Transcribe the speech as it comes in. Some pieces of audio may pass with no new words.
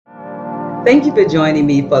Thank you for joining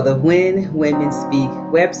me for the When Women Speak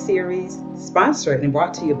web series, sponsored and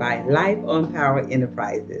brought to you by Life on Power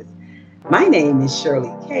Enterprises. My name is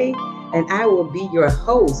Shirley Kay, and I will be your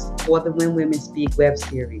host for the When Women Speak web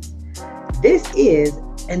series. This is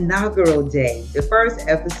inaugural day, the first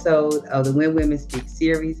episode of the When Women Speak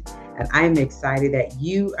series, and I'm excited that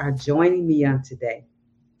you are joining me on today.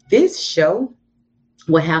 This show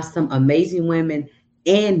will have some amazing women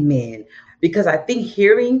and men because I think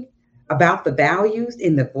hearing about the values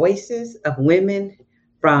and the voices of women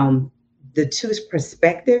from the two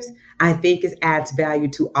perspectives, I think it adds value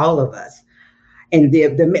to all of us. And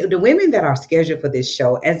the women that are scheduled for this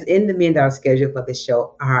show, as in the men that are scheduled for this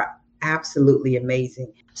show, are absolutely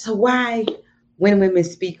amazing. So why When Women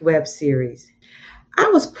Speak web series? I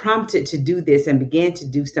was prompted to do this and began to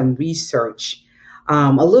do some research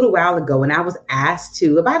a little while ago, and I was asked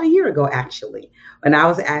to, about a year ago actually, when I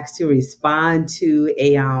was asked to respond to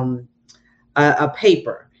a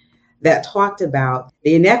paper that talked about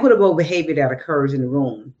the inequitable behavior that occurs in the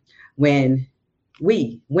room when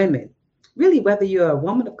we, women, really whether you're a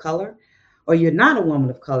woman of color or you're not a woman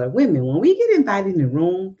of color, women, when we get invited in the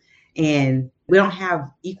room and we don't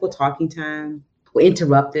have equal talking time, we're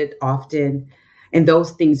interrupted often, and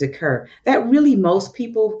those things occur. That really most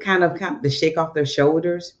people kind of to shake off their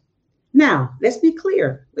shoulders. Now, let's be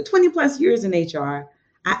clear. With 20 plus years in HR,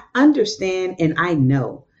 I understand and I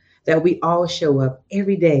know that we all show up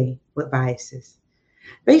every day with biases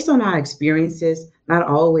based on our experiences, not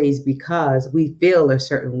always because we feel a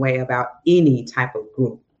certain way about any type of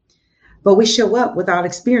group. But we show up with our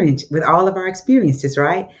experience, with all of our experiences,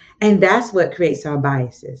 right? And that's what creates our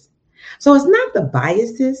biases. So it's not the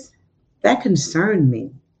biases that concern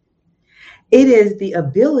me. It is the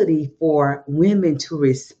ability for women to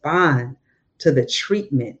respond to the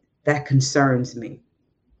treatment that concerns me.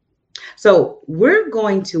 So we're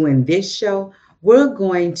going to, in this show, we're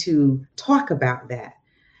going to talk about that.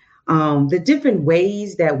 The different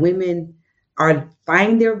ways that women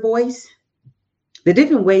find their voice, the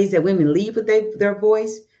different ways that women lead with their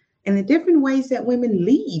voice, and the different ways that women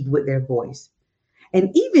leave with their voice.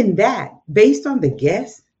 And even that, based on the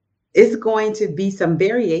guest, is going to be some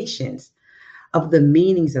variations of the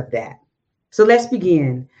meanings of that. So let's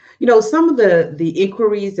begin. Some of the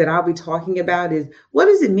inquiries that I'll be talking about is, what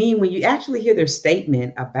does it mean when you actually hear their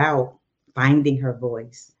statement about finding her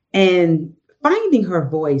voice? And finding her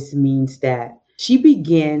voice means that she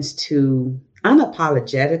begins to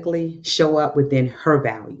unapologetically show up within her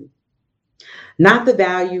value, not the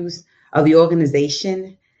values of the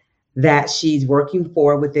organization that she's working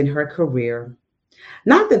for within her career,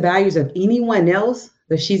 not the values of anyone else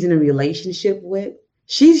that she's in a relationship with.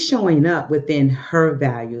 She's showing up within her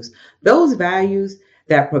values, those values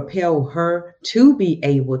that propel her to be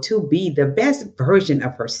able to be the best version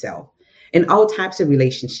of herself in all types of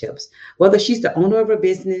relationships, whether she's the owner of a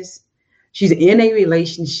business, she's in a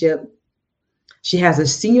relationship, she has a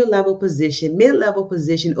senior level position, mid-level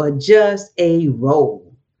position, or just a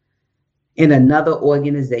role in another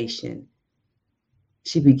organization.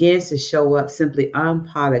 She begins to show up simply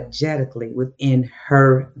unapologetically within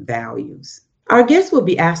her values. Our guest will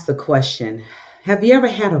be asked the question, have you ever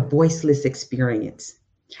had a voiceless experience?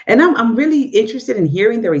 And I'm really interested in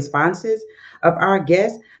hearing the responses of our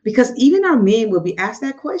guests, because even our men will be asked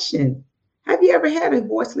that question. Have you ever had a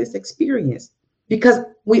voiceless experience? Because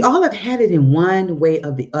we all have had it in one way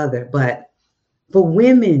or the other, but for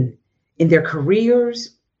women in their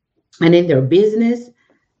careers and in their business,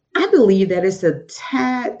 I believe that it's a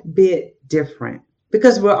tad bit different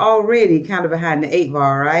because we're already kind of behind the eight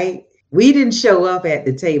ball, right? We didn't show up at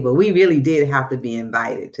the table. We really did have to be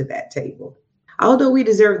invited to that table. Although we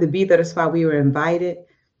deserve to be there, that's why we were invited.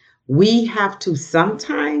 We have to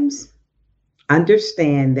sometimes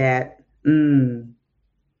understand that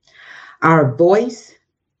our voice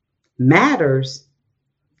matters,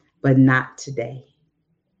 but not today,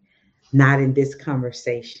 not in this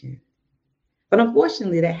conversation. But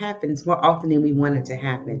unfortunately, that happens more often than we want it to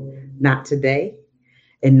happen. Not today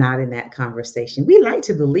and not in that conversation. We like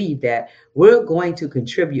to believe that we're going to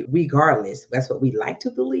contribute regardless. That's what we like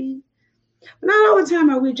to believe. But not all the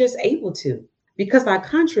time are we just able to, because our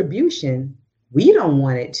contribution, we don't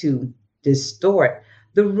want it to distort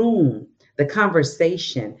the room, the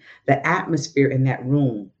conversation, the atmosphere in that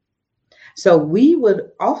room. So we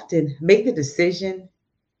would often make the decision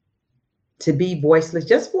to be voiceless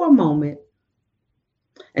just for a moment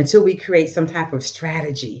until we create some type of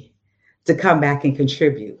strategy to come back and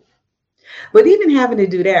contribute. But even having to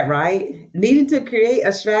do that, right? Needing to create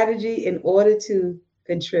a strategy in order to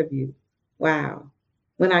contribute. Wow.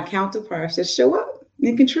 When our counterparts just show up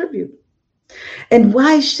and contribute. And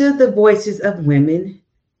why should the voices of women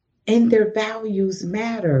and their values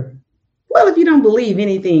matter? Well, if you don't believe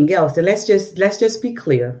anything else, then let's just be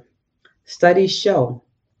clear. Studies show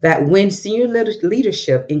that when senior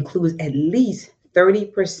leadership includes at least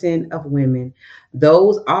 30% of women,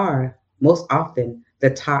 those are most often the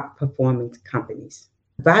top performing companies.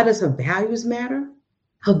 Why does her values matter?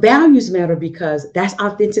 Her values matter because that's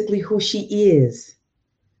authentically who she is.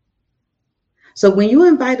 So when you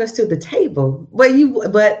invite us to the table,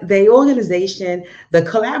 but the organization, the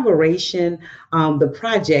collaboration, the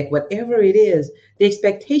project, whatever it is, the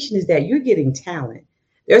expectation is that you're getting talent.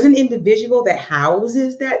 There's an individual that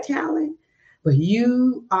houses that talent, but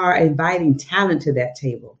you are inviting talent to that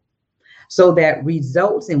table. So that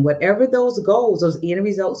results in whatever those goals, those end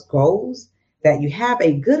results goals, that you have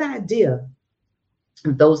a good idea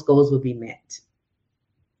if those goals will be met.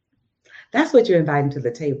 That's what you're inviting to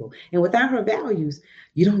the table. And without her values,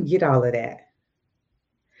 you don't get all of that.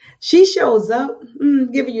 She shows up,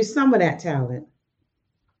 giving you some of that talent,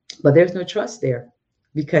 but there's no trust there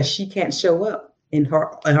because she can't show up in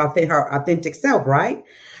her authentic self, right?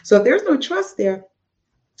 So if there's no trust there,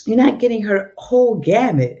 you're not getting her whole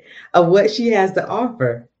gamut of what she has to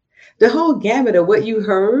offer, the whole gamut of what you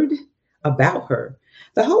heard about her,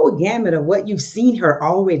 the whole gamut of what you've seen her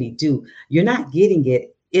already do. You're not getting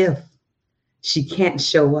it if she can't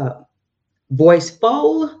show up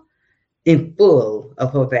voiceful and full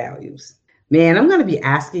of her values. Man, I'm going to be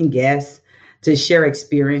asking guests to share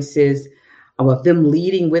experiences of them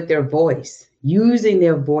leading with their voice, using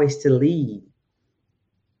their voice to lead.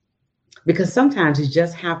 Because sometimes you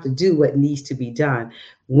just have to do what needs to be done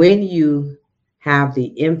when you have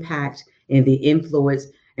the impact and the influence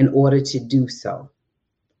in order to do so.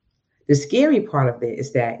 The scary part of it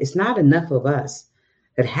is that it's not enough of us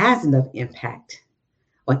that has enough impact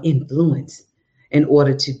or influence in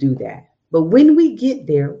order to do that. But when we get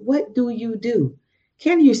there, what do you do?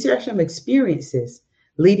 Can you share some experiences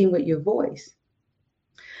leading with your voice?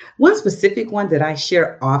 One specific one that I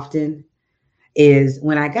share often is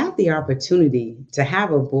when I got the opportunity to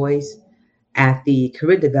have a voice at the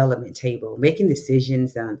career development table, making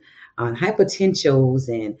decisions on high potentials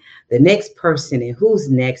and the next person and who's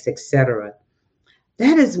next, etc.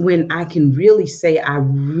 That is when I can really say I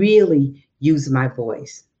really use my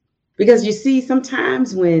voice. Because you see,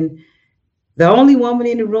 sometimes when the only woman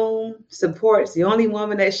in the room supports, the only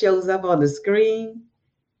woman that shows up on the screen,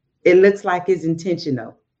 it looks like it's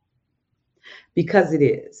intentional because it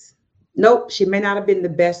is. Nope, she may not have been the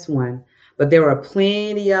best one, but there are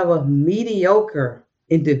plenty of mediocre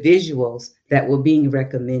individuals that were being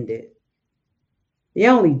recommended. The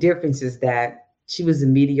only difference is that she was a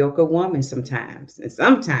mediocre woman sometimes, and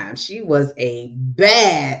sometimes she was a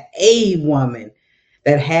bad A woman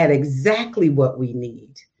that had exactly what we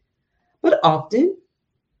need. But often,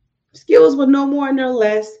 skills were no more nor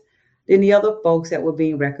less than the other folks that were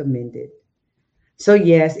being recommended. So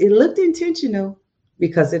yes, it looked intentional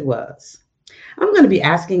because it was. I'm going to be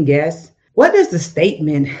asking guests, what does the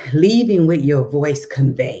statement leaving with your voice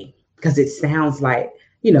convey? Because it sounds like,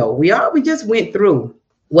 we just went through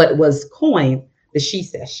what was coined the she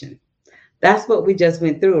session. That's what we just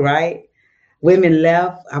went through, right? Women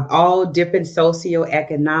left of all different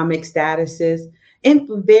socioeconomic statuses and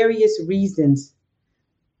for various reasons.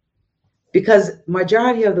 Because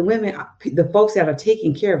majority of the women, the folks that are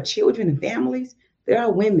taking care of children and families, they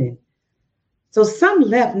are women. So some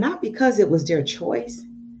left not because it was their choice.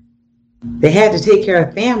 They had to take care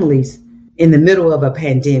of families in the middle of a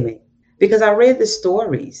pandemic. Because I read the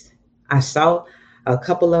stories. I saw a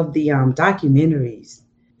couple of the documentaries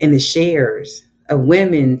and the shares of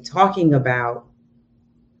women talking about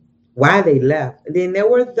why they left. And then there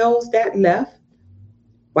were those that left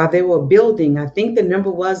while they were building. I think the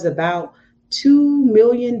number was about 2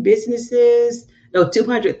 million businesses, no,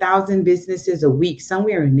 200,000 businesses a week,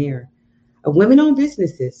 somewhere in there, of women-owned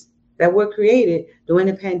businesses that were created during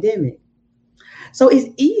the pandemic. So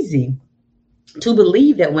it's easy to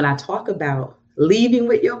believe that when I talk about leaving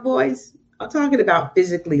with your voice, I'm talking about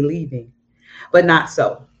physically leaving, but not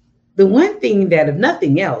so. The one thing that, if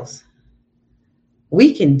nothing else,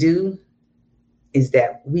 we can do is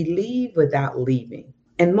that we leave without leaving.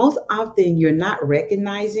 And most often you're not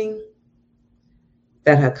recognizing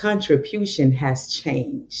that her contribution has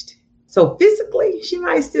changed. So physically, she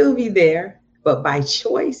might still be there, but by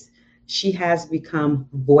choice, she has become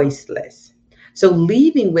voiceless. So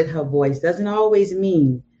leaving with her voice doesn't always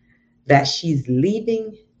mean that she's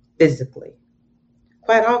leaving physically.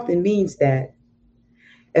 Quite often means that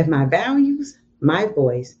if my values, my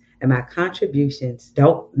voice, and my contributions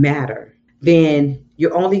don't matter, then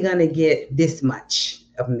you're only going to get this much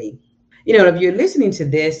of me. If you're listening to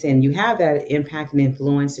this and you have that impact and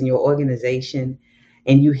influence in your organization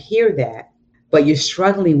and you hear that, but you're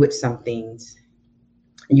struggling with some things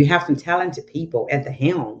and you have some talented people at the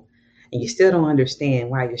helm and you still don't understand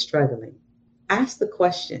why you're struggling, ask the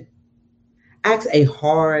question. Ask a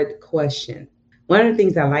hard question. One of the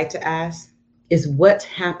things I like to ask is what's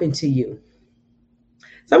happened to you?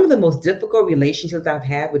 Some of the most difficult relationships I've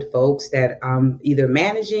had with folks that I'm either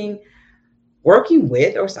managing, working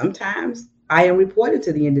with, or sometimes I am reporting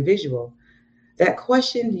to the individual. That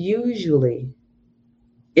question usually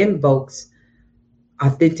invokes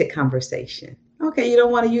authentic conversation. Okay, you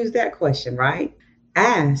don't want to use that question, right?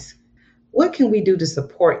 Ask, what can we do to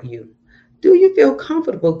support you? Do you feel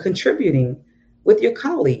comfortable contributing with your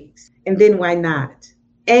colleagues? And then why not?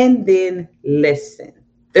 And then listen.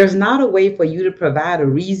 There's not a way for you to provide a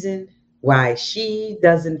reason why she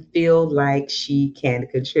doesn't feel like she can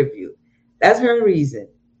contribute. That's her reason.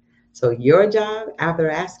 So your job after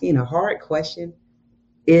asking a hard question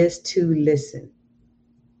is to listen.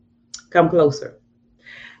 Come closer.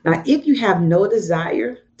 Now, if you have no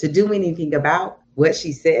desire to do anything about what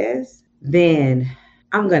she says, then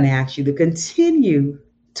I'm going to ask you to continue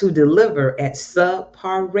to deliver at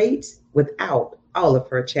subpar rates without all of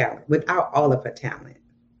her talent.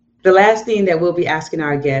 The last thing that we'll be asking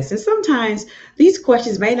our guests, and sometimes these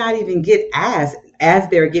questions may not even get asked as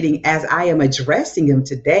I am addressing them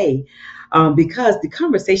today, because the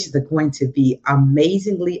conversations are going to be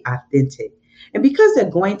amazingly authentic. And because they're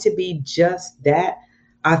going to be just that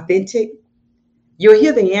authentic, you'll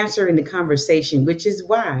hear the answer in the conversation, which is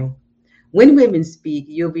why when women speak,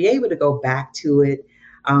 you'll be able to go back to it,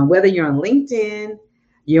 whether you're on LinkedIn,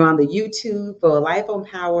 you're on the YouTube for Life on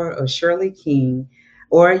Power or Shirley King,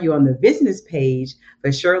 or you're on the business page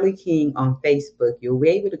for Shirley King on Facebook. You'll be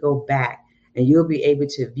able to go back and you'll be able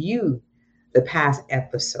to view the past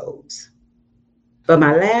episodes. But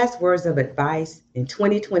my last words of advice in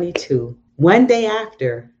 2022, one day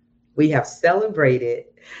after we have celebrated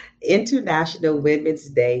International Women's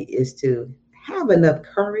Day, is to have enough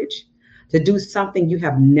courage to do something you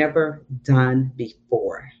have never done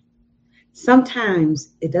before.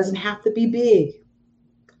 Sometimes it doesn't have to be big.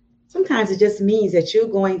 Sometimes it just means that you're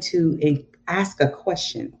going to ask a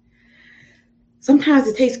question. Sometimes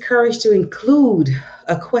it takes courage to include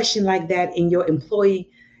a question like that in your employee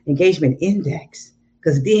engagement index,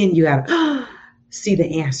 because then you have to see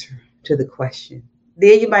the answer to the question.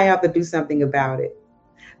 Then you might have to do something about it.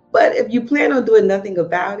 But if you plan on doing nothing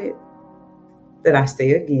about it, then I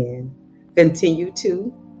say again, continue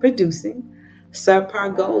to producing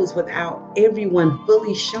subpar goals without everyone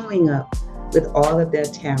fully showing up with all of their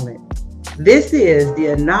talent. This is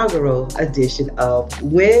the inaugural edition of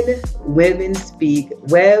When Women Speak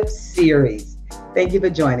web series. Thank you for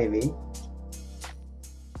joining me.